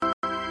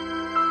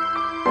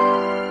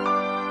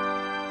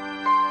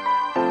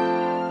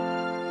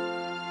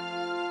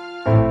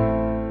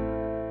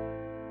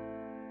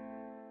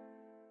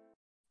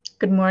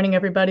Good morning,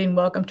 everybody, and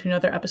welcome to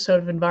another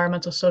episode of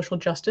Environmental Social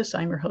Justice.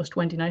 I'm your host,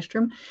 Wendy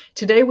Nystrom.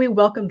 Today, we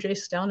welcome Jay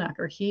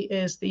Stalnacker. He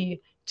is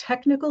the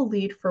technical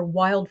lead for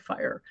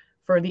Wildfire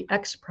for the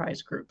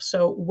XPRIZE group.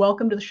 So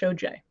welcome to the show,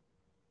 Jay.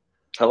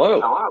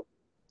 Hello.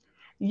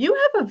 You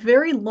have a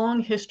very long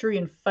history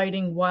in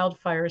fighting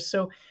wildfires.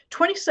 So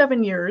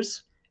 27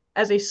 years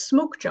as a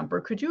smoke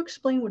jumper. Could you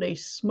explain what a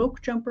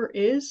smoke jumper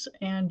is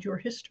and your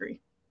history?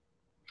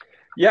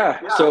 Yeah,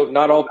 so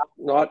not all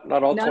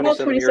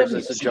 27 years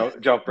as a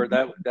jumper.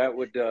 That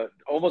would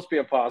almost be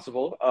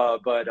impossible.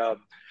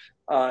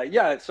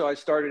 Yeah, so I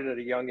started at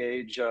a young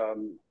age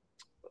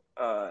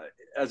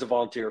as a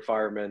volunteer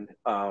fireman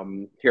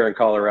here in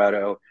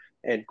Colorado,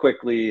 and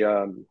quickly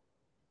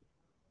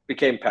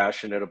became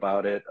passionate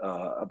about it,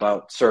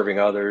 about serving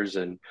others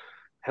and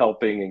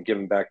helping and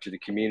giving back to the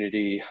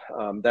community.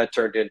 That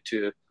turned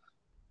into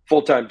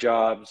full-time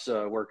jobs,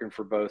 working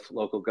for both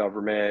local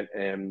government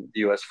and the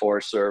U.S.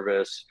 Forest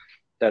Service.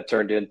 That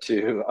turned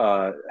into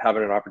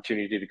having an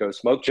opportunity to go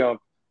smoke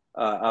jump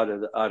out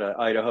of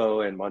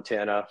Idaho and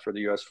Montana for the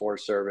U.S.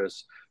 Forest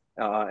Service.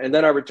 And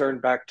then I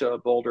returned back to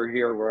Boulder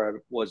here, where I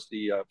was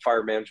the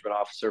fire management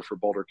officer for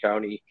Boulder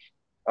County.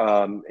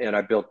 And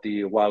I built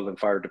the Wildland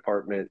Fire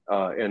Department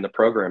and the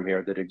program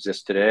here that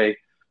exists today.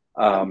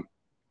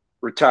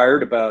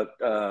 Retired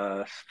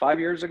about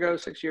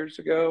 6 years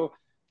ago.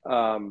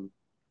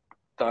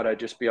 Thought I'd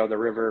just be on the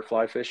river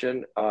fly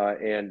fishing,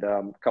 and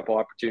a couple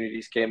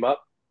opportunities came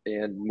up,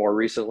 and more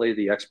recently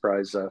the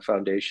XPRIZE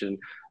Foundation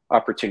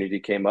opportunity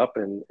came up,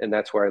 and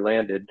that's where I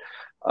landed.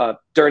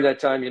 During that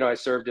time, I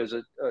served as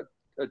a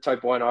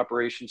Type 1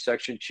 operations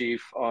section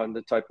chief on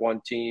the Type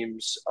 1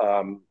 teams,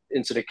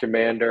 incident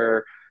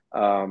commander,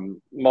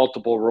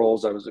 multiple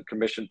roles. I was a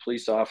commissioned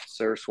police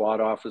officer,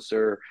 SWAT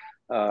officer.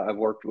 I've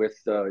worked with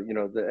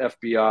the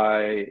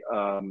FBI,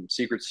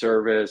 Secret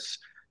Service,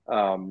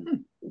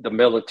 the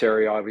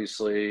military,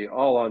 obviously,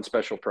 all on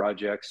special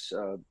projects,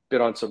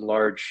 been on some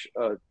large,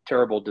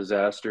 terrible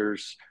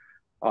disasters,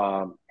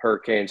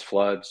 hurricanes,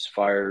 floods,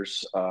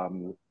 fires,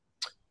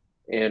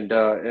 and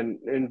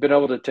been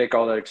able to take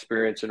all that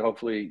experience and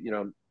hopefully,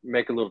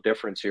 make a little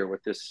difference here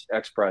with this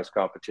XPRIZE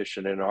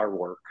competition in our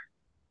work.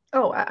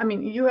 Oh, I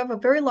mean, you have a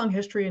very long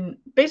history, and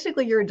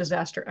basically you're a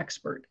disaster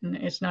expert, and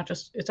it's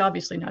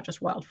obviously not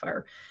just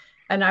wildfire.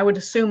 And I would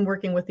assume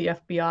working with the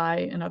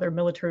FBI and other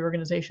military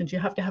organizations, you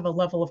have to have a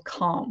level of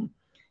calm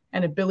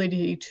and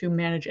ability to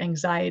manage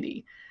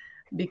anxiety,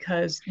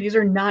 because these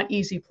are not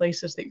easy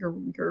places that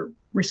you're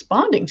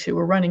responding to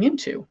or running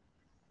into.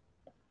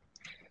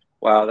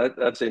 Wow,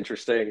 that's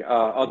interesting.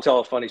 I'll tell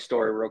a funny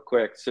story real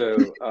quick. So,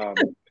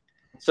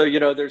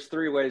 there's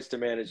three ways to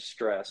manage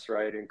stress,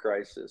 right, in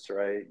crisis,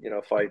 right?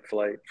 Fight,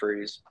 flight,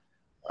 freeze.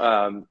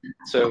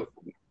 So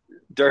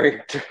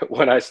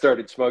when I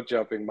started smoke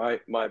jumping, my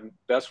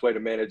best way to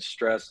manage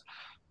stress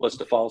was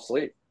to fall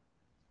asleep.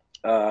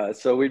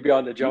 So we'd be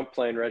on the jump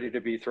plane ready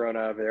to be thrown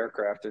out of the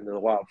aircraft into the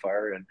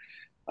wildfire, and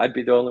I'd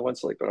be the only one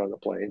sleeping on the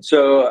plane.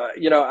 So,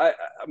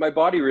 my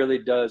body really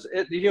does,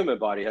 the human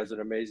body has an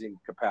amazing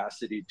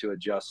capacity to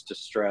adjust to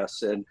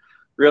stress, and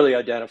really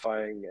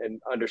identifying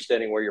and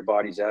understanding where your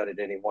body's at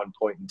any one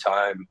point in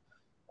time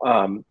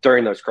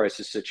during those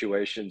crisis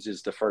situations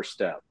is the first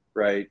step.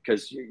 Right,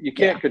 because you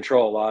can't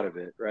control a lot of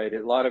it, right?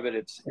 A lot of it,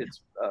 it's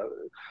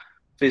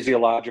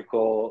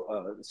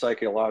physiological,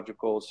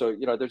 psychological. So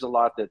there's a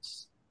lot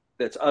that's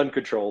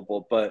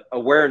uncontrollable, but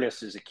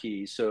awareness is a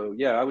key. So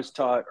yeah, I was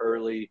taught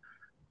early.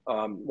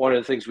 One of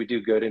the things we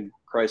do good in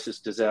crisis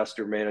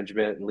disaster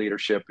management and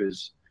leadership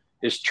is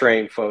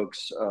train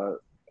folks,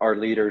 our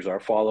leaders,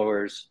 our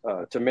followers,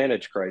 to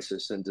manage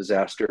crisis and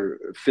disaster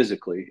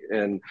physically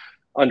and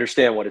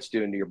understand what it's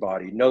doing to your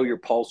body. Know your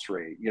pulse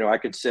rate. I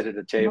could sit at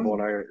a table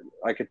and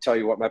I could tell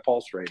you what my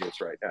pulse rate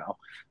is right now.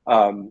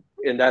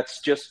 And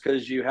that's just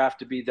because you have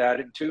to be that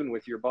in tune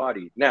with your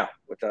body. Now,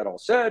 with that all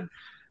said,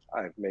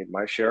 I've made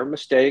my share of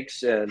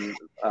mistakes and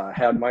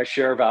had my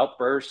share of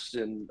outbursts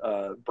and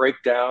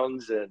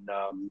breakdowns and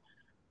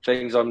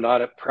things I'm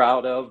not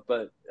proud of,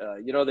 but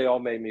they all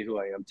made me who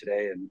I am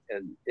today,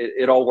 and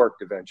it all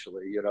worked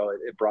eventually.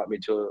 It brought me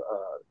to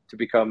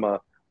become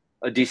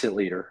a decent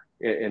leader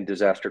in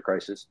disaster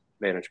crisis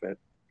management.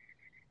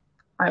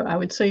 I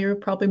would say you're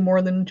probably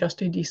more than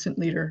just a decent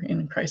leader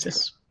in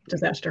crisis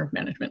disaster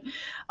management.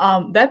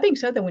 That being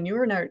said, then when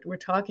you and I were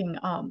talking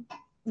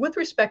with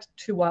respect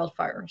to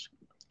wildfires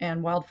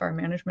and wildfire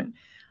management,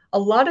 a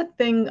lot of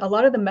the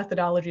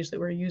methodologies that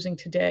we're using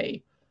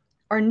today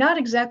are not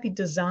exactly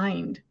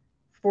designed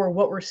for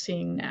what we're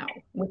seeing now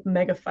with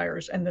mega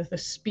fires and the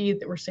speed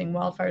that we're seeing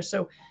wildfires.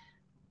 So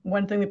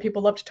one thing that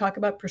people love to talk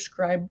about,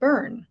 prescribed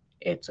burn.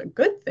 It's a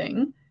good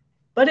thing,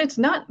 but it's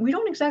not, we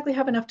don't exactly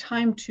have enough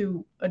time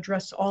to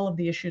address all of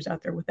the issues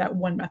out there with that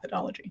one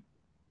methodology.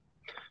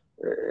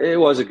 It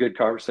was a good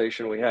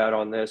conversation we had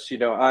on this.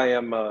 I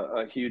am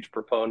a huge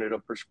proponent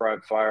of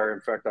prescribed fire.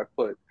 In fact, I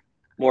put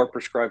more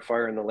prescribed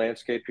fire in the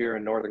landscape here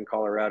in northern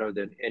Colorado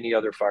than any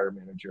other fire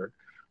manager.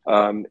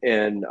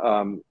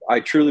 I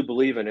truly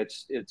believe in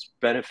its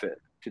benefit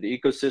to the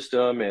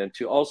ecosystem and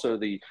to also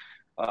the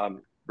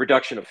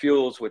reduction of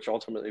fuels, which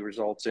ultimately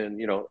results in,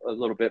 you know, a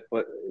little bit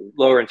but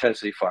lower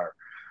intensity fire.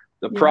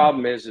 The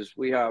problem is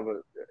we have,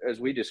 as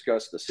we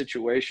discussed, the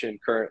situation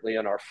currently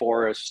in our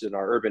forests and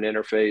our urban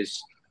interface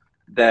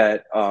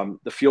that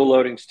the fuel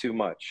loading's too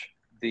much.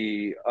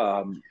 The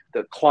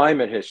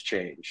climate has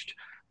changed.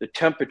 The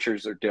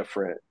temperatures are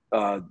different.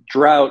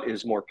 Drought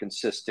is more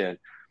consistent.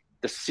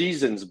 The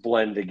seasons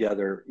blend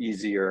together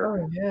easier.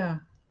 Oh, yeah.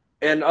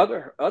 And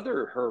other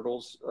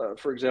hurdles,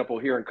 for example,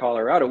 here in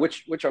Colorado,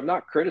 which I'm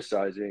not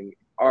criticizing,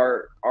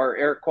 are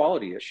air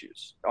quality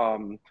issues.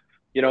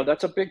 You know,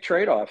 that's a big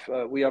trade-off.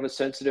 We have a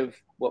sensitive,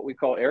 what we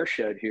call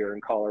airshed here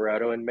in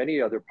Colorado and many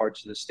other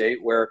parts of the state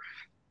where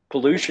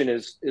pollution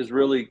is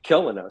really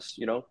killing us,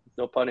 you know,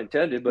 no pun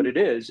intended, but it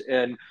is.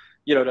 And,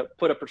 you know, to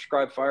put a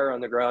prescribed fire on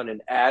the ground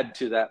and add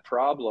to that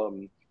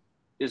problem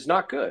is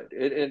not good.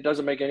 It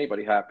doesn't make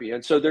anybody happy.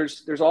 And so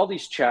there's all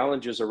these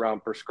challenges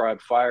around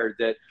prescribed fire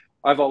that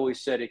I've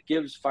always said it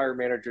gives fire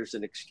managers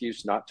an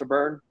excuse not to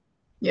burn.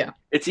 Yeah.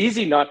 It's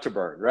easy not to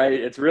burn, right?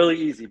 It's really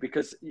easy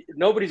because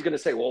nobody's going to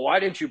say, well, why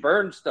didn't you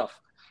burn stuff?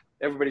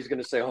 Everybody's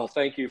going to say, oh,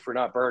 thank you for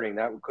not burning.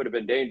 That could have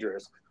been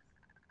dangerous.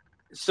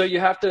 So you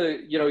have to,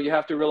 you know, you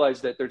have to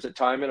realize that there's a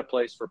time and a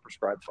place for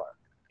prescribed fire,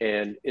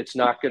 and it's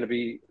not going to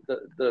be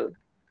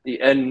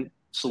the end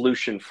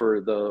solution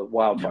for the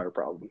wildfire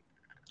problem.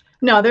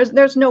 No,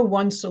 there's no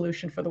one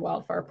solution for the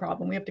wildfire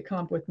problem. We have to come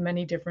up with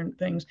many different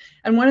things.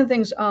 And one of the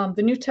things,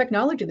 the new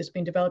technology that's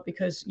being developed,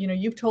 because, you know,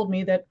 you've told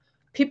me that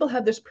people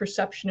have this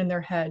perception in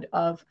their head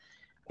of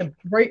the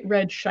bright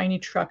red shiny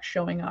truck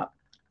showing up,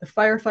 the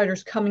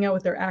firefighters coming out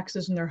with their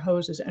axes and their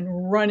hoses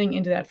and running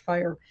into that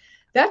fire.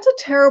 That's a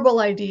terrible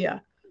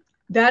idea.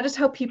 That is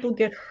how people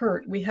get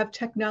hurt. We have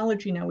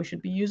technology now. We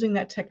should be using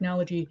that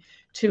technology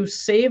to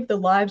save the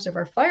lives of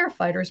our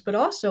firefighters, but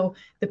also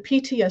the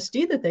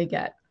PTSD that they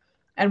get.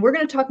 And we're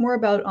going to talk more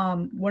about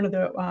one of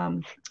the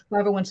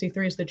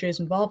 501c3s that Jay's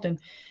involved in.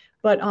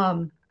 But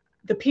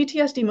the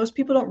PTSD, most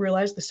people don't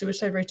realize the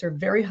suicide rates are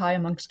very high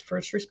amongst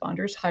first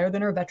responders, higher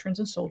than our veterans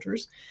and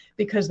soldiers,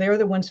 because they are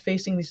the ones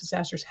facing these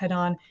disasters head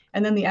on,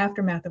 and then the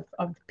aftermath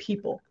of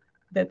people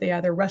that they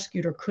either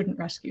rescued or couldn't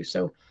rescue.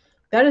 So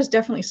that is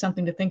definitely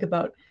something to think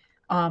about,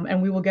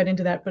 and we will get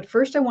into that. But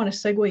first, I want to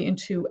segue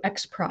into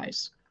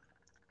XPRIZE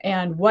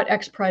and what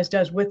XPRIZE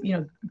does with, you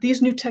know,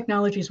 these new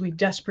technologies we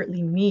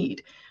desperately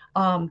need.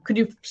 Could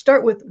you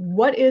start with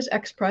what is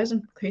XPRIZE,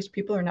 in case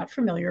people are not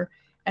familiar,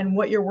 and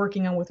what you're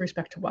working on with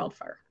respect to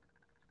wildfire?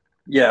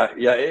 Yeah,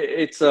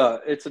 it's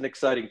an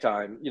exciting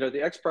time. You know, the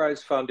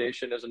XPRIZE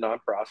Foundation is a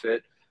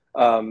nonprofit.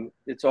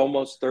 It's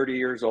almost 30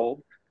 years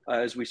old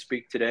as we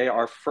speak today.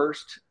 Our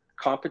first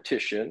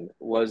competition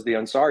was the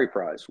𝐓𝒡𝐞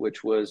Prize,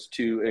 which was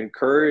to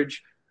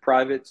encourage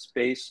private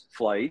space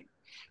flight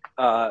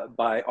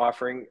by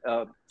offering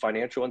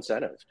financial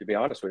incentive, to be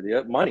honest with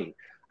you, money.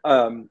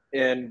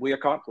 And we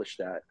accomplished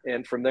that.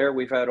 And from there,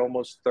 we've had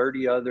almost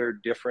 30 other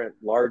different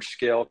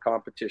large-scale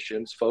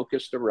competitions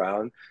focused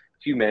around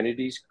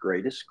humanity's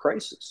greatest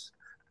crisis.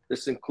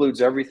 This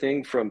includes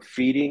everything from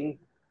feeding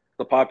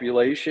the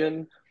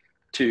population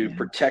to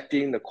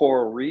protecting the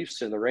coral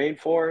reefs in the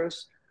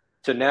rainforest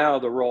to now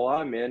the role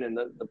I'm in, and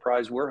the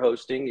prize we're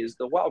hosting is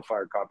the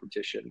wildfire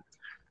competition.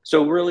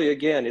 So really,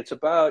 again, it's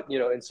about, you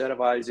know,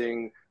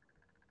 incentivizing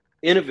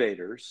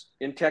innovators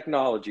in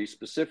technology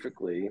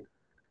specifically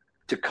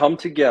to come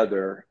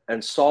together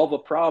and solve a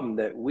problem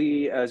that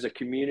we as a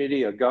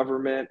community, a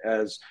government,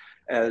 as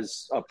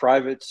a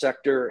private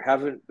sector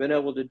haven't been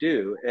able to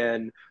do.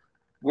 And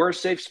we're a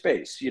safe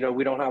space. You know,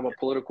 we don't have a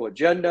political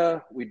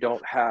agenda. We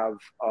don't have,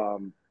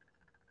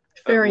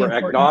 we're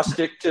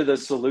agnostic to the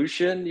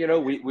solution. You know,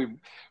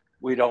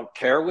 we don't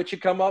care what you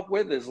come up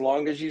with as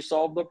long as you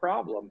solve the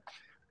problem.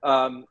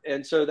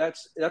 And so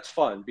that's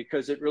fun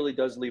because it really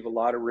does leave a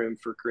lot of room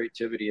for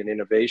creativity and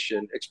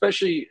innovation,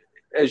 especially,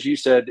 as you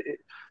said,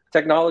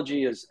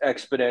 technology is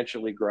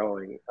exponentially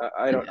growing.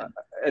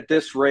 At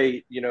this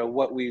rate, you know,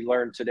 what we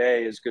learn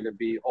today is going to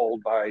be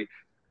old by,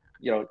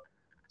 you know,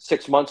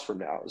 6 months from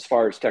now, as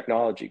far as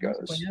technology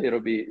goes.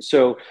 It'll be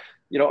so,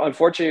 you know,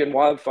 unfortunately in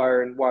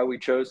wildfire, and why we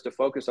chose to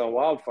focus on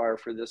wildfire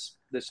for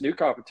this new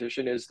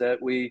competition is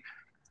that we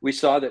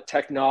saw that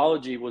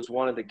technology was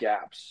one of the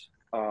gaps.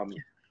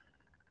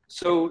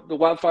 So the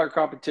wildfire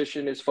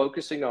competition is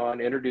focusing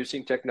on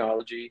introducing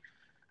technology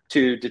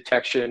to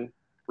detection,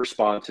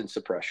 response, and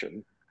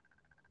suppression.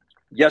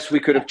 Yes, we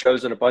could have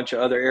chosen a bunch of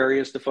other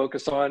areas to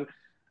focus on,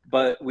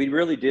 but we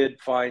really did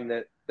find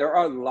that there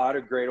are a lot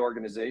of great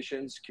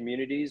organizations,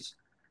 communities,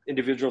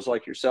 individuals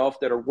like yourself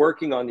that are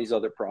working on these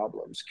other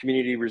problems: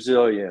 community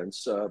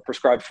resilience,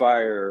 prescribed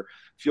fire,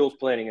 fuels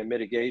planning and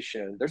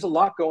mitigation. There's a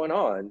lot going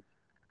on,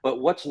 but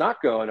what's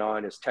not going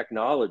on is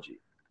technology.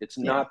 It's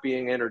not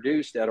being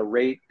introduced at a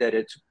rate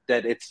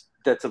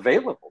that's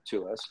available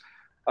to us.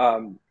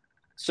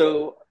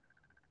 So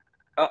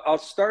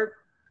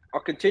I'll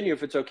continue,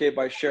 if it's okay,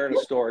 by sharing a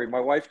story. My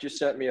wife just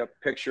sent me a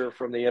picture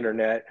from the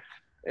internet,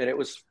 and it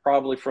was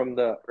probably from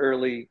the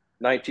early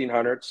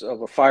 1900s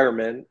of a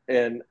fireman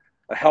in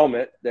a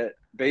helmet that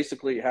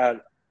basically had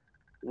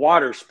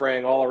water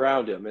spraying all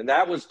around him. And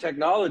that was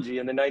technology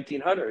in the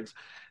 1900s.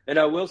 And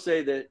I will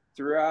say that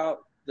throughout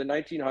the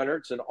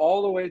 1900s and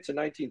all the way to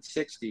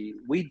 1960,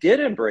 we did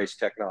embrace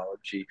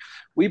technology.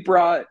 We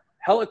brought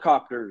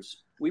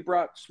helicopters, we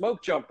brought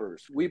smoke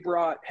jumpers, we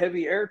brought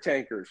heavy air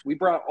tankers, we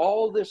brought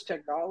all this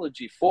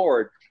technology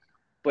forward.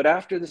 But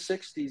after the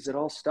 60s, it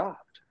all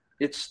stopped.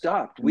 It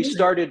stopped. We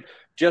started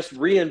just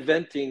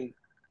reinventing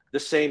the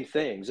same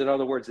things. In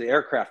other words, the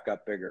aircraft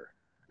got bigger,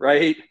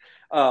 right?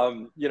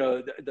 You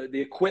know, the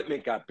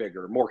equipment got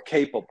bigger, more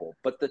capable,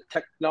 but the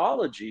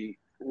technology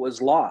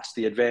was lost,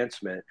 the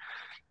advancement.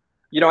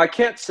 You know, I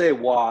can't say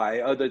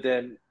why, other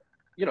than,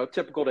 you know,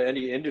 typical to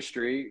any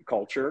industry,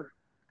 culture,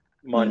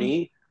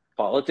 money,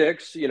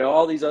 politics, you know,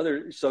 all these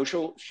other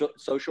social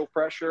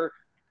pressure.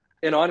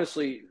 And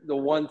honestly, the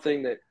one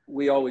thing that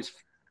we always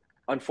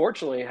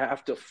unfortunately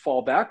have to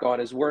fall back on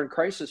is we're in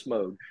crisis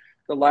mode.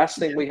 The last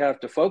thing we have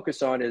to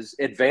focus on is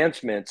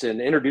advancements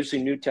and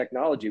introducing new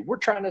technology. We're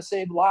trying to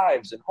save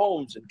lives and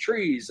homes and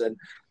trees. And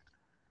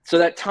so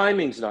that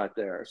timing's not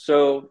there.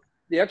 So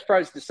the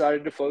XPRIZE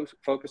decided to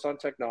focus on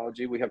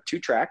technology. We have 2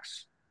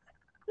 tracks.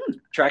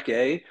 Track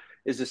A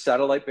is a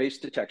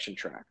satellite-based detection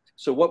track.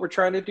 So what we're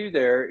trying to do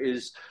there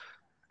is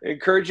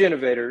encourage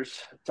innovators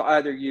to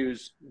either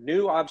use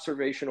new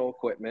observational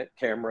equipment,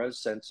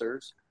 cameras,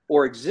 sensors,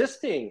 or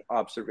existing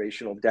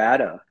observational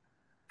data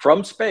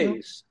from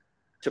space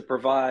to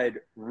provide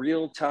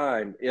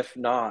real-time, if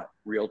not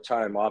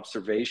real-time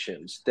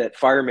observations that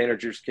fire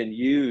managers can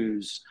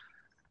use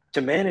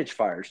to manage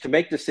fires, to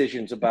make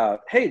decisions about,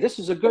 hey, this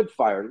is a good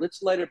fire,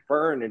 let's let it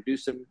burn and do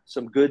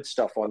some good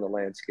stuff on the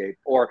landscape.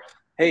 Or,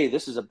 hey,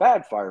 this is a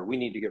bad fire, we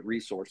need to get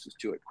resources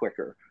to it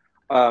quicker.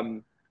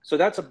 So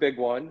that's a big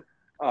one.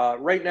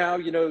 Right now,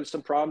 you know,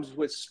 some problems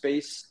with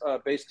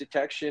space-based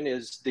detection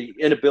is the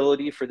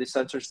inability for the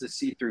sensors to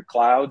see through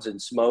clouds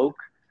and smoke.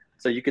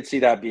 So you could see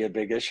that be a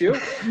big issue.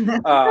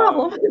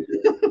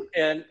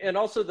 And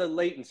also the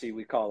latency,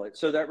 we call it.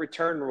 So that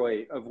return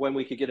rate of when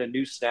we could get a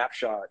new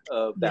snapshot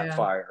of that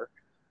fire.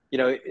 You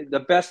know, the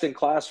best in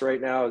class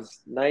right now is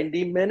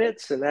 90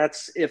 minutes, and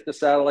that's if the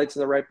satellite's in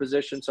the right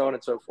position, so on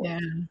and so forth. Yeah.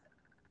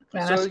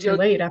 Well, that's too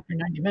late after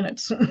 90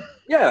 minutes.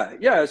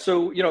 Yeah.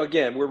 So, you know,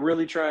 again, we're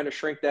really trying to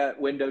shrink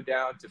that window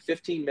down to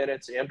 15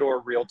 minutes and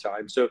or real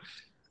time. So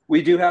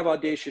we do have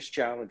audacious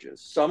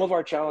challenges. Some of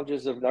our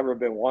challenges have never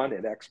been won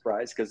at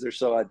XPRIZE because they're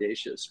so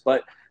audacious,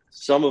 but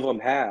some of them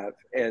have,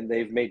 and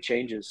they've made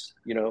changes,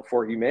 you know,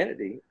 for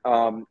humanity.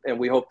 And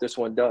we hope this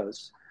one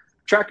does.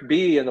 Track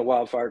B in the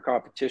wildfire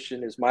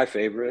competition is my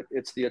favorite.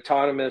 It's the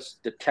autonomous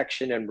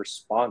detection and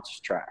response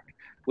track,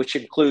 which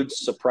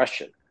includes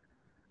suppression.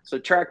 So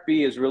track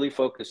B is really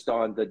focused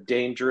on the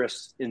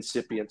dangerous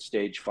incipient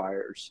stage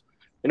fires.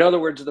 In other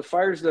words, the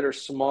fires that are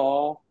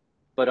small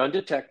but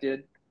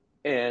undetected,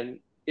 and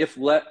if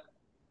let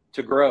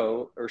to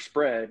grow or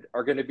spread,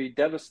 are going to be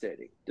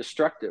devastating,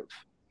 destructive.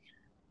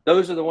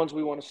 Those are the ones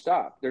we want to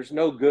stop. There's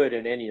no good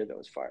in any of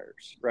those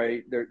fires,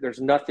 right?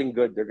 There's nothing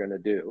good they're going to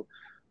do.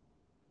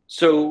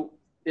 So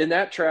in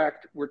that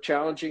track, we're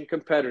challenging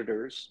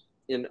competitors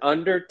in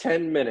under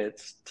 10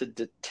 minutes to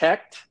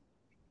detect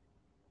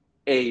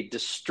a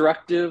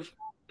destructive,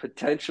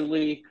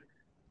 potentially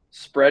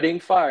spreading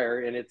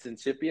fire in its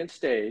incipient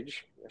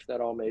stage, if that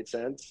all made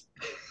sense.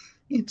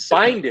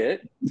 Find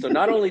it. So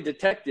not only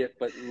detect it,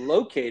 but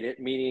locate it,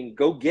 meaning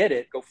go get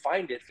it, go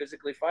find it,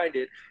 physically find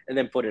it, and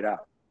then put it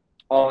out,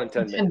 all in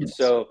 10 minutes.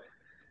 So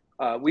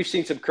we've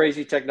seen some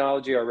crazy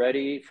technology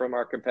already from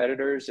our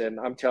competitors, and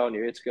I'm telling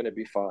you, it's going to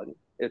be fun.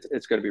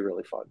 It's going to be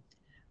really fun.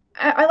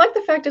 I like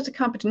the fact it's a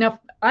competition. Now,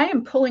 I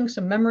am pulling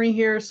some memory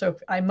here, so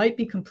I might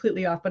be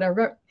completely off, but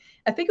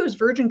I think it was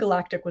Virgin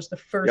Galactic was the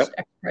first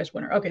XPRIZE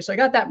winner. Okay, so I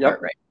got that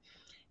part right.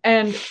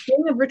 And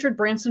being a Richard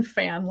Branson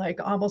fan, like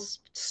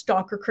almost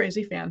stalker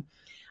crazy fan,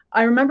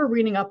 I remember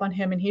reading up on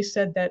him, and he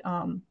said that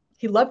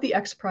he loved the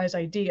XPRIZE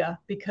idea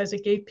because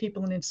it gave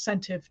people an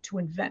incentive to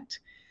invent.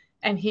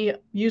 And he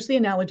used the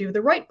analogy of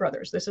the Wright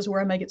brothers. This is where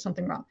I might get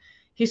something wrong.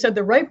 He said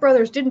the Wright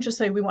brothers didn't just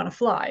say, we want to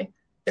fly.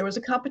 There was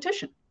a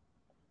competition.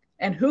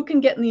 And who can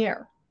get in the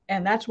air?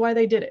 And that's why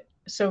they did it.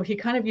 So he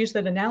kind of used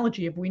that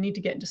analogy of we need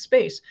to get into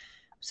space.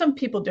 Some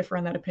people differ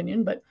on that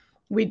opinion, but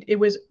it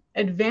was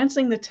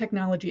advancing the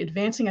technology,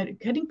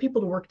 getting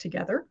people to work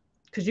together,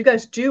 because you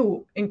guys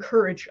do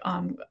encourage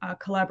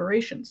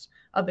collaborations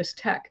of this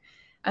tech.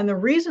 And the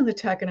reason the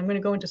tech, and I'm going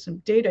to go into some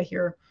data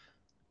here,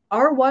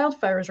 our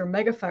wildfires or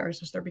mega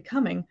fires as they're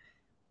becoming,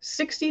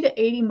 60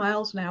 to 80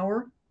 miles an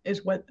hour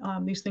is what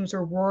these things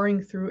are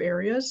roaring through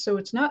areas. So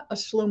it's not a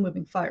slow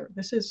moving fire.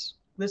 This is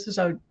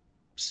a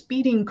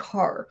speeding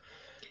car.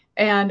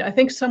 And I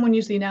think someone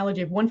used the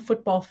analogy of 1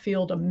 football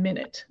field a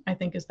minute, I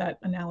think is that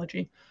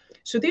analogy.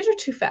 So these are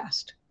too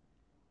fast.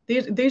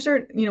 These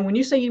are, you know, when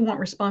you say you want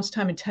response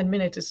time in 10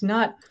 minutes, it's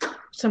not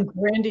some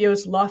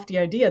grandiose, lofty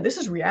idea. This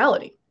is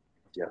reality.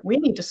 Yeah. We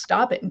need to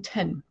stop it in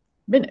 10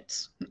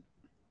 minutes.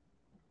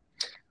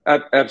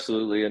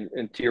 Absolutely.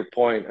 And to your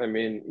point, I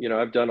mean, you know,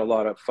 I've done a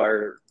lot of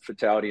fire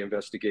fatality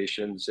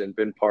investigations and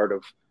been part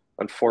of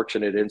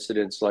unfortunate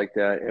incidents like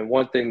that. And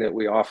one thing that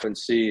we often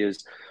see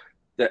is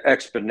the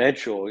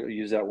exponential,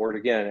 use that word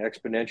again,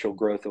 exponential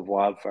growth of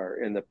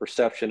wildfire in the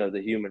perception of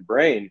the human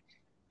brain.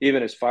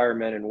 Even as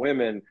firemen and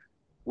women,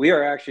 we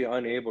are actually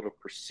unable to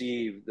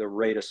perceive the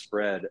rate of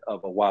spread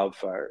of a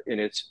wildfire in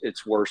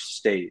its worst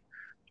state.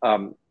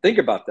 Think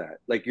about that.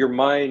 Like, your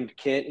mind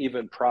can't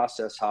even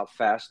process how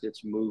fast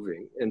it's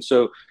moving. And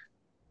so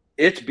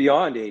it's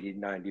beyond 80,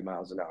 90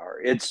 miles an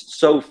hour. It's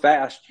so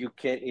fast you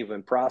can't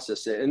even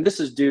process it. And this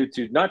is due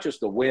to not just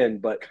the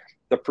wind, but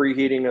the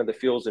preheating of the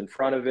fuels in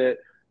front of it,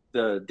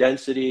 the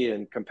density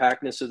and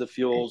compactness of the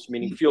fuels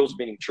meaning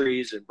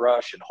trees and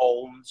brush and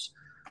homes.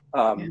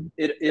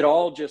 It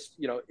all just,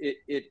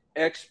 it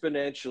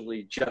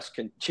exponentially just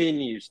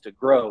continues to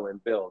grow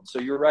and build. So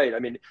you're right. I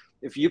mean,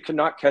 if you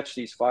cannot catch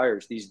these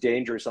fires, these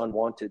dangerous,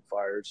 unwanted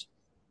fires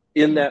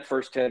in that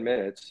first 10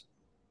 minutes,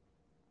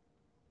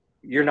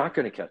 you're not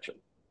going to catch them.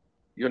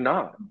 You're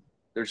not.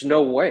 There's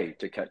no way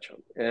to catch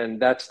them.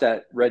 And that's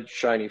that red,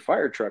 shiny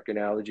fire truck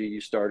analogy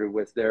you started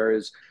with there.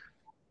 Is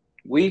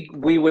we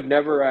would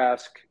never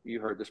ask,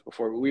 you heard this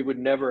before, we would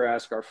never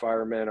ask our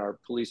firemen, our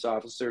police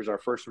officers, our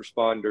first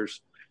responders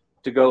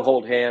to go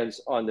hold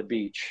hands on the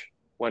beach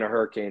when a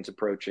hurricane's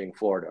approaching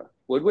Florida.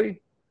 Would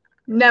we?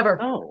 Never.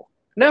 No,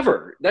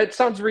 never. That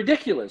sounds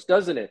ridiculous,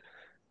 doesn't it?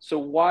 So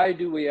why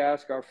do we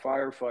ask our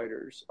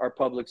firefighters, our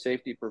public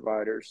safety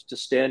providers, to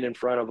stand in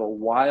front of a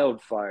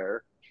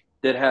wildfire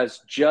that has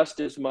just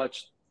as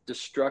much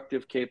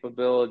destructive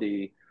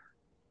capability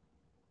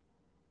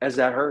as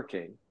that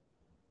hurricane?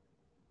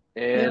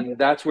 And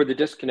that's where the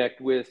disconnect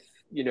with,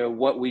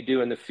 what we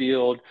do in the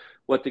field,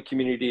 what the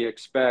community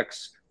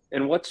expects,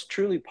 and what's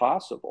truly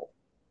possible.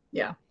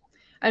 Yeah.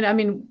 And I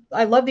mean,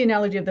 I love the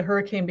analogy of the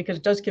hurricane because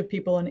it does give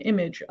people an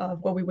image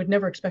of, well, we would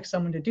never expect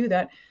someone to do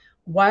that.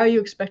 Why are you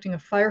expecting a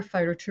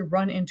firefighter to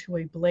run into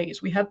a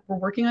blaze? We're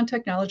working on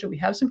technology. We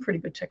have some pretty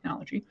good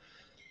technology.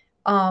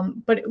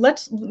 But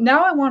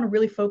now I want to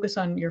really focus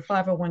on your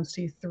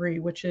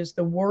 501c3, which is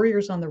the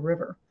Warriors on the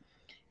River.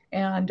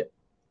 And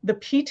the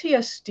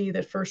PTSD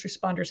that first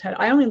responders had,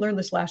 I only learned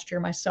this last year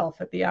myself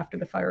at the After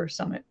the Fire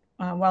Summit,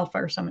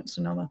 Wildfire Summit in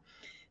Sonoma,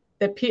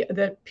 that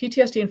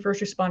PTSD in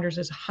first responders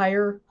is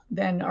higher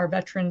than our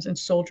veterans and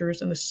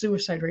soldiers, and the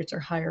suicide rates are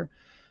higher.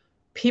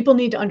 People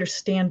need to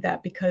understand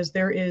that because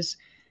there is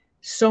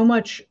so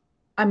much,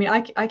 I mean,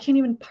 I can't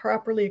even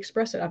properly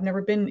express it. I've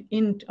never been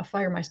in a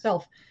fire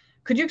myself.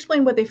 Could you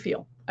explain what they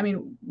feel? I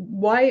mean,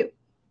 what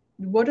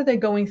are they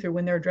going through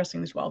when they're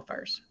addressing these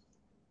wildfires?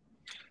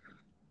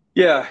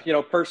 Yeah,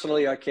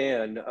 personally, I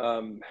can.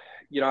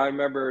 I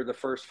remember the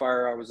first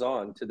fire I was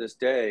on to this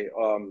day.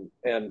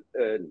 And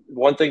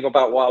one thing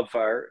about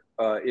wildfire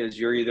is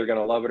you're either going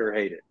to love it or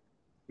hate it,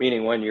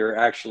 meaning when you're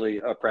actually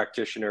a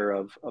practitioner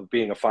of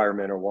being a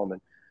fireman or woman.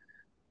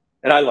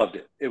 And I loved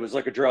it. It was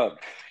like a drug.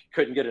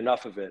 Couldn't get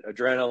enough of it.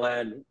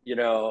 Adrenaline,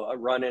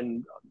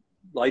 running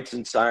lights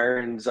and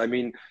sirens. I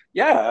mean,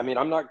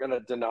 I'm not going to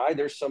deny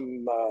there's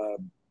some,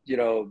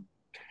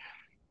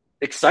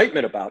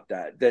 excitement about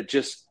that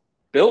just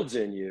builds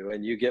in you,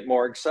 and you get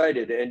more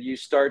excited, and you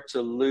start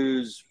to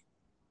lose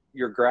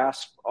your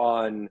grasp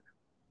on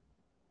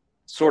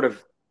sort of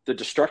the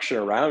destruction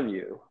around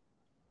you.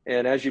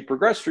 And as you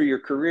progress through your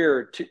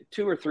career,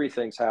 two or three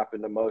things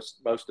happen to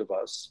most of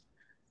us.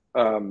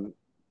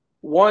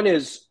 One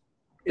is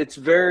it's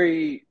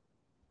very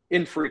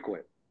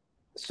infrequent.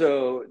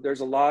 So there's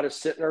a lot of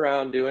sitting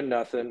around doing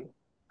nothing.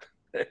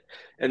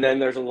 And then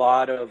there's a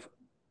lot of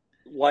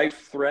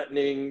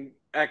life-threatening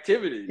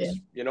activities,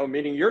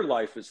 meaning your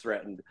life is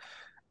threatened.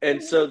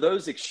 And so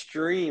those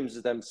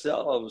extremes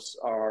themselves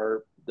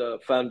are the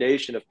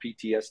foundation of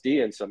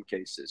PTSD in some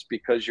cases,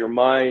 because your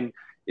mind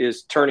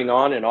is turning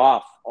on and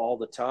off all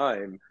the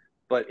time,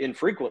 but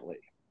infrequently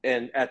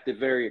and at the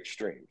very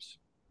extremes.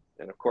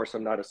 And of course,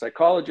 I'm not a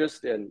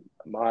psychologist, and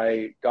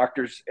my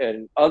doctors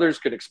and others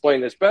could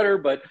explain this better,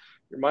 but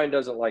your mind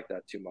doesn't like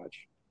that too much.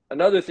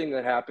 Another thing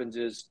that happens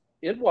is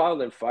in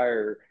wild and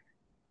fire,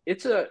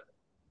 it's a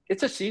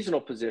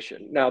seasonal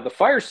position. Now, the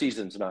fire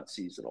season's not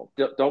seasonal.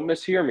 Don't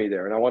mishear me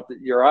there. And I want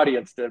your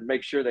audience to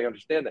make sure they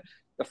understand that.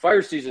 The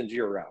fire season's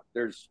year round.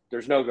 There's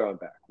no going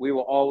back. We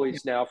will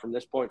always now, from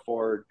this point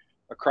forward,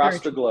 across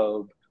the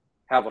globe,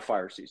 have a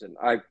fire season.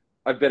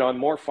 I've been on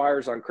more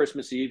fires on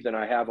Christmas Eve than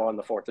I have on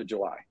the 4th of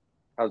July.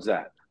 How's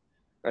that?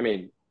 I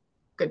mean,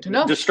 good to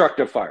know.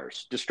 Destructive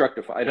fires. That's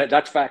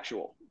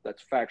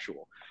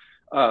factual.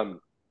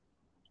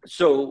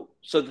 So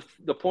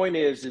the point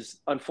is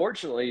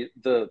unfortunately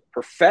the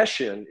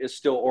profession is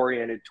still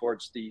oriented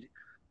towards the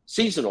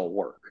seasonal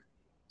work.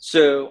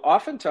 So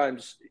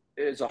oftentimes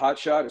as a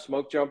hotshot, a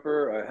smoke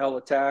jumper, a hell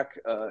attack,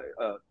 a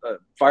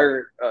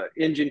fire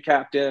engine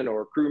captain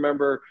or crew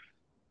member,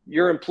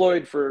 you're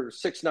employed for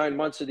 6-9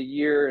 months of the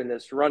year in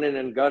this running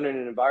and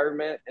gunning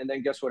environment. And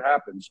then guess what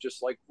happens?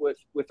 Just like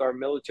with our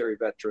military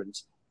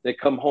veterans, they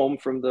come home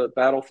from the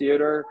battle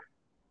theater,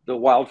 the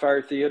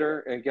wildfire theater,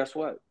 and guess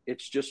what?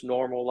 It's just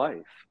normal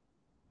life.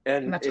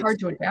 And that's hard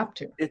to adapt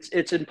to.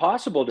 It's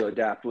impossible to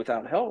adapt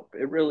without help.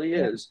 It really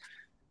is.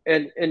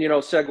 And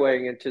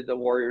segueing into the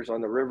warriors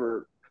on the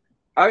river,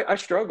 I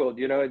struggled,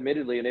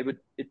 admittedly, and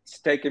it's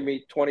taken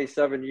me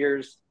 27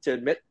 years to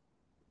admit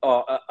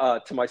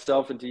to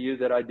myself and to you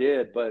that I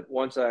did. But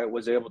once I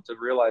was able to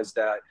realize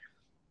that,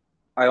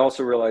 I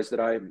also realized that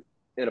I'm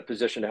in a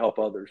position to help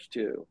others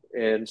too.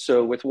 And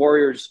so with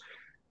warriors,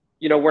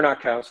 we're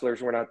not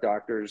counselors, we're not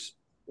doctors,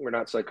 we're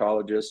not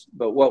psychologists,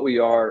 but what we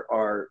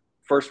are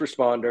first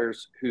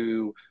responders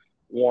who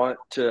want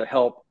to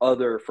help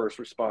other first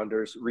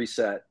responders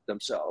reset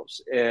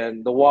themselves.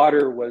 And the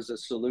water was a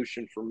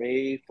solution for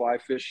me, fly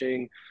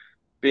fishing,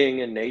 being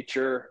in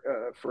nature.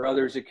 For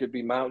others, it could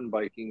be mountain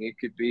biking. It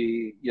could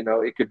be,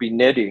 it could be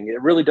knitting.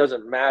 It really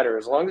doesn't matter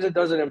as long as it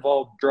doesn't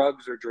involve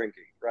drugs or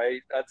drinking,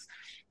 right?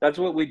 That's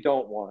what we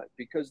don't want,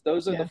 because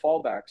those are the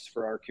fallbacks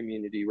for our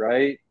community,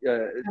 right?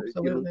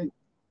 Absolutely.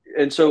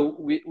 And so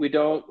we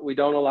don't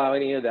allow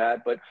any of that.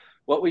 But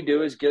what we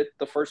do is get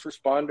the first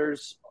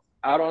responders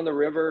out on the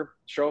river,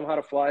 show them how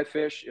to fly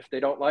fish. If they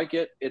don't like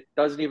it, it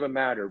doesn't even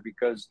matter,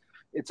 because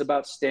it's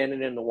about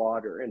standing in the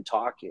water and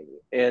talking,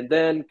 and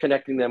then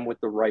connecting them with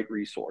the right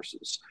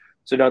resources.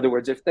 So in other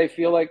words, if they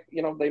feel like,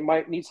 they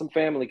might need some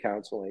family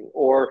counseling,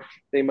 or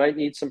they might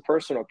need some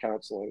personal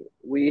counseling,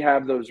 we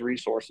have those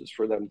resources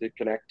for them to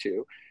connect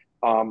to.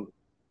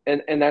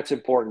 And that's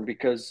important,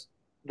 because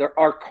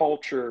our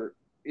culture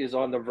is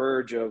on the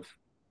verge of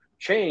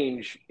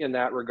change in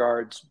that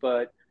regards.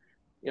 But,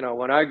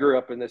 when I grew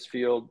up in this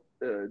field,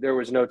 there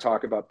was no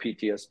talk about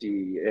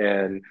PTSD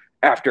and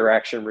after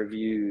action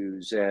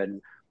reviews and,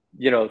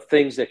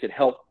 things that could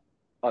help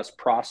us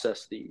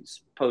process these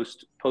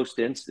post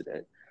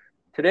incident.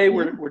 Today,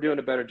 we're doing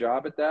a better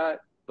job at that,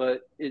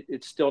 but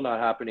it's still not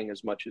happening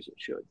as much as it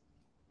should.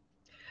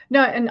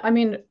 No, and I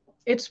mean,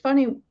 it's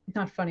funny,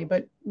 not funny,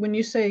 but when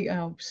you say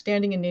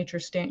standing in nature,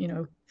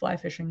 fly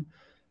fishing,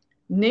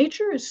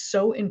 nature is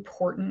so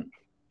important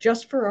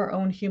just for our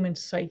own human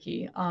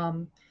psyche.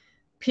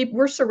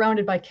 We're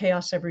surrounded by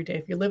chaos every day.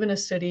 If you live in a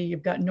city,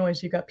 you've got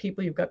noise, you've got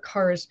people, you've got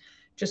cars,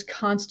 just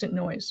constant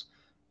noise.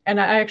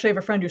 And I actually have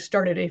a friend who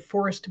started a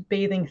forest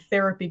bathing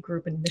therapy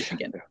group in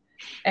Michigan.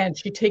 And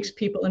she takes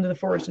people into the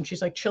forest and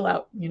she's like, chill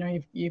out.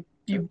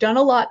 You've done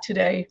a lot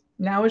today.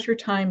 Now is your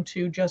time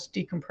to just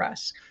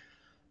decompress.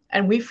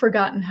 And we've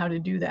forgotten how to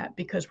do that,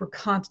 because we're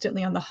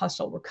constantly on the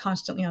hustle. We're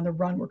constantly on the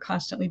run. We're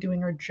constantly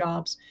doing our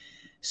jobs.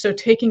 So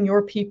taking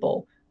your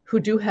people who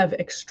do have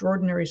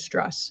extraordinary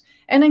stress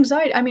and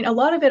anxiety. I mean, a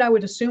lot of it I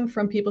would assume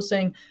from people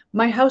saying,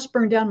 my house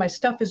burned down, my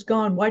stuff is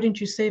gone, why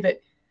didn't you save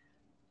it?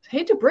 I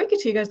hate to break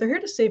it to you guys, they're here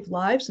to save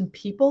lives and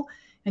people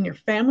and your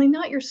family,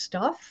 not your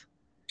stuff.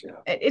 Yeah.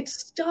 It's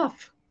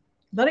stuff.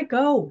 Let it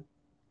go.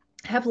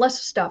 Have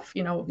less stuff.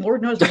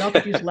 Lord knows we all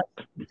could use less.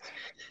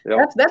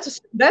 Yep. That's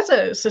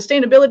a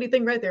sustainability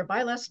thing right there.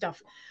 Buy less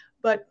stuff.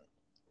 But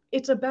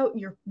it's about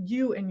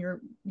you and your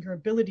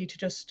ability to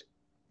just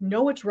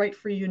know what's right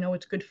for you, know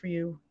what's good for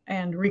you,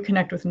 and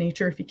reconnect with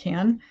nature if you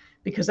can,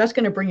 because that's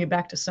going to bring you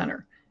back to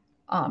center.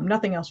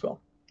 Nothing else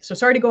will. So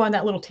sorry to go on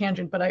that little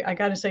tangent, but I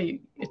got to say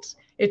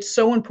it's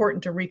so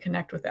important to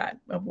reconnect with that,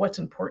 of what's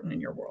important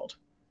in your world.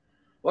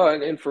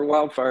 Well, and for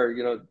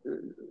wildfire,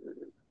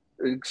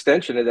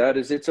 extension of that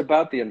is it's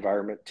about the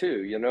environment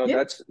too.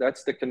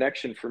 That's the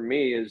connection for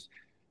me, is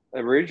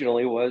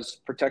originally was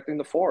protecting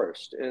the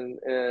forest and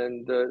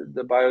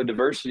the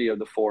biodiversity of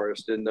the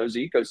forest and those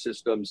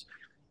ecosystems,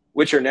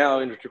 which are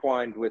now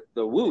intertwined with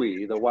the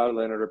WUI, the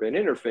Wildland Urban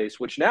Interface,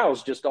 which now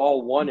is just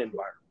all one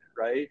environment,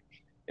 right?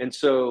 And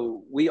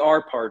so we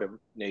are part of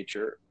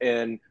nature,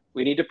 and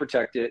we need to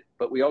protect it,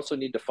 but we also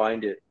need to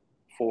find it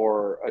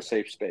for a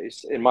safe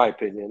space, in my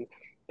opinion.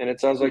 And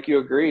it sounds like you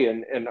agree,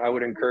 and I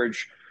would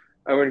encourage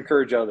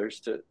others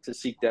to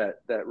seek that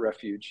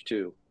refuge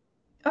too.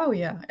 Oh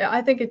yeah,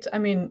 I think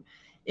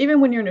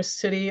even when you're in a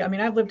city,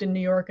 I've lived in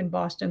New York and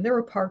Boston, there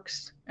were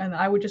parks, and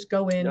I would just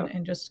go in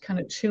and just kind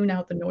of tune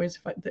out the noise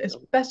as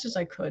best as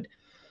I could.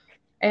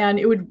 And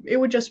it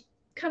would just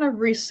kind of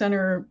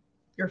recenter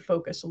your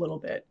focus a little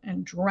bit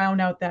and drown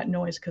out that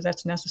noise, because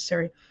that's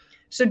necessary.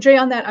 So Jay,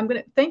 on that, I'm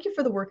going to thank you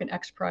for the work in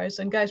XPRIZE.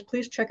 And guys,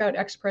 please check out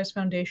XPRIZE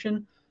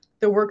Foundation.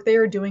 The work they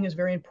are doing is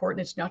very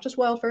important. It's not just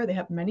wildfire. They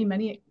have many,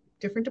 many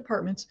different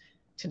departments.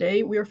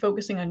 Today, we are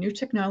focusing on new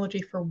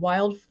technology for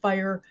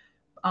wildfire,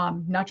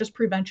 not just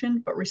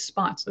prevention, but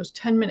response. Those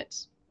 10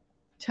 minutes.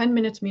 10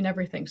 minutes mean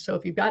everything. So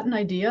if you've got an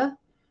idea,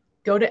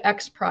 go to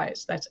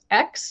XPRIZE. That's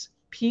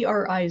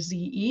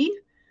XPRIZE.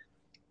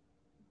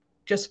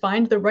 Just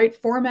find the right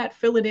format,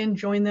 fill it in,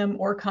 join them,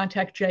 or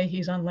contact Jay.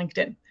 He's on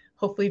LinkedIn.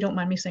 Hopefully you don't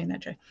mind me saying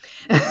that, Jay.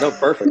 No,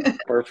 perfect.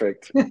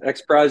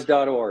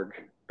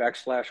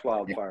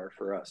 xprize.org/wildfire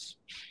for us.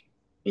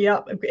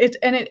 Yeah,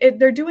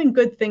 they're doing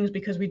good things,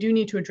 because we do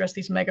need to address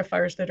these mega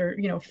fires that are,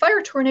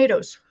 fire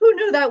tornadoes. Who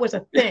knew that was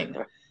a thing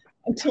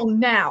until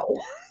now?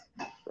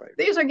 Right.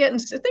 Things are getting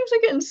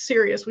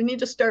serious. We need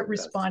to start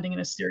responding in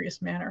a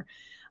serious manner.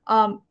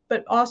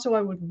 But also,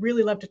 I would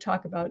really love to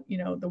talk about,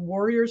 the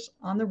warriors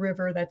on the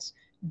river. That's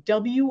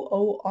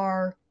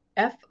WORFISH.org.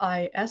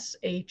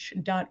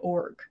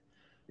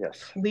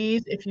 Yes.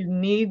 Please, if you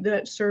need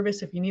that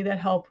service, if you need that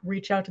help,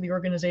 reach out to the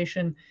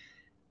organization.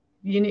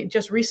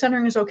 Just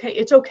recentering is okay.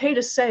 It's okay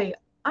to say,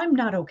 I'm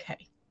not okay.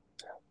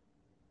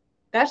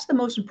 That's the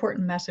most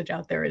important message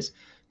out there, is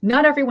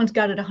not everyone's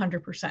got it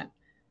 100%.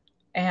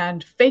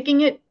 And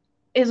faking it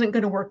isn't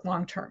going to work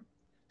long term.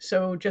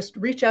 So just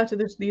reach out to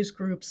these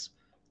groups,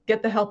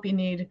 get the help you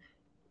need.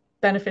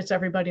 Benefits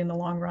everybody in the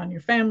long run,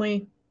 your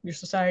family, your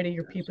society,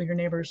 your people, your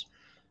neighbors.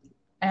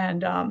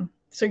 And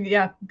so,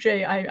 yeah,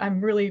 Jay,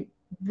 I'm really,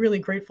 really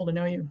grateful to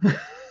know you.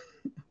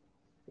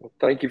 Well,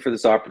 thank you for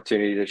this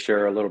opportunity to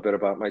share a little bit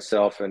about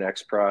myself and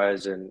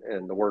XPRIZE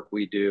and the work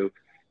we do.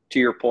 To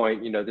your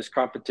point, this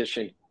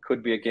competition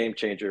could be a game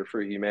changer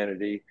for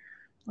humanity.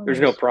 There's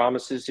no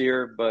promises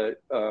here,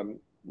 but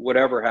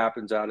whatever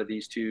happens out of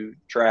these 2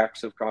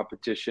 tracks of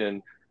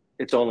competition,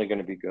 it's only going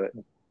to be good.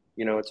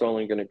 It's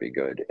only going to be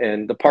good.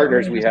 And the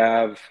partners we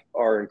have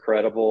are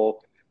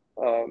incredible.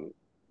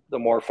 The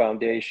Moore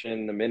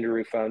Foundation, the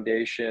Minderoo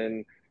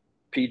Foundation,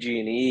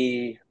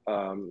 PG&E,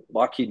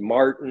 Lockheed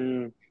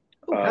Martin.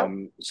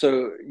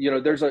 So,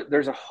 there's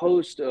a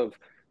host of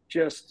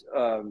just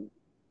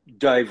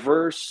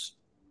diverse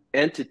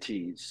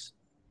entities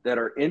that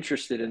are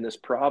interested in this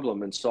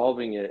problem and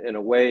solving it in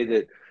a way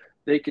that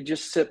they could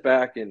just sit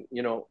back and,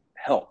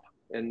 help.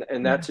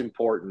 And that's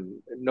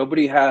important.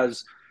 Nobody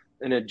has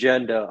an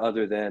agenda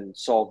other than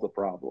solve the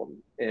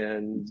problem.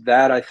 And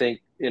that, I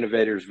think,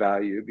 innovators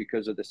value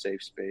because of the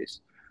safe space.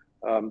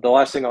 The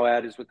last thing I'll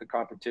add is with the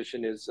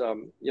competition is,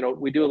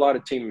 we do a lot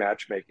of team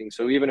matchmaking.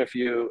 So even if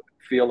you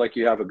feel like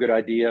you have a good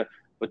idea,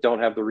 but don't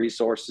have the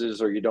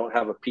resources, or you don't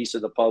have a piece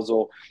of the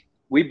puzzle,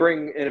 we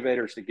bring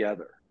innovators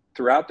together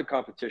throughout the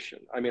competition.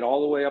 I mean,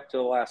 all the way up to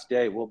the last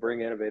day, we'll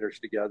bring innovators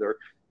together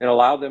and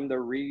allow them to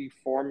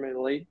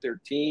reformulate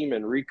their team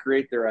and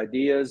recreate their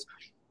ideas,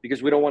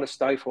 because we don't want to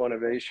stifle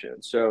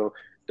innovation. So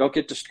don't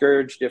get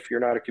discouraged if you're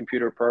not a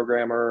computer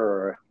programmer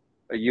or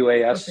a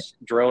UAS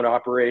drone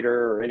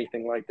operator or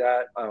anything like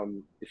that.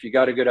 If you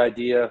got a good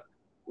idea,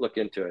 look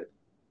into it.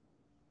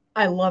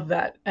 I love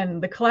that.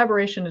 And the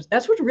collaboration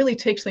that's what really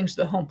takes things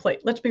to the home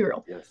plate. Let's be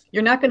real. Yes.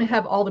 You're not going to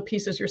have all the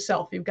pieces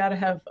yourself. You've got to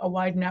have a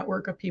wide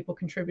network of people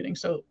contributing.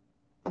 So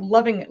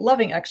loving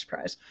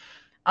XPRIZE.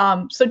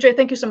 So Jay,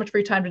 thank you so much for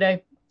your time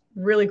today.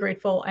 Really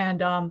grateful.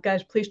 And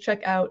guys, please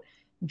check out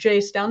Jay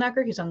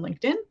Stalnacker. He's on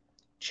LinkedIn.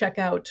 Check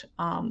out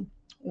the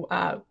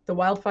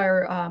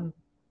Wildfire,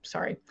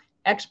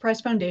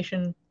 XPRIZE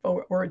Foundation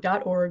or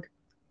 .org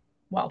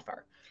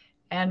Wildfire.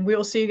 And we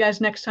will see you guys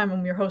next time.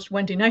 I'm your host,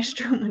 Wendy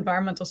Nystrom,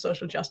 Environmental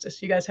Social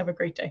Justice. You guys have a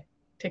great day.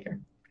 Take care.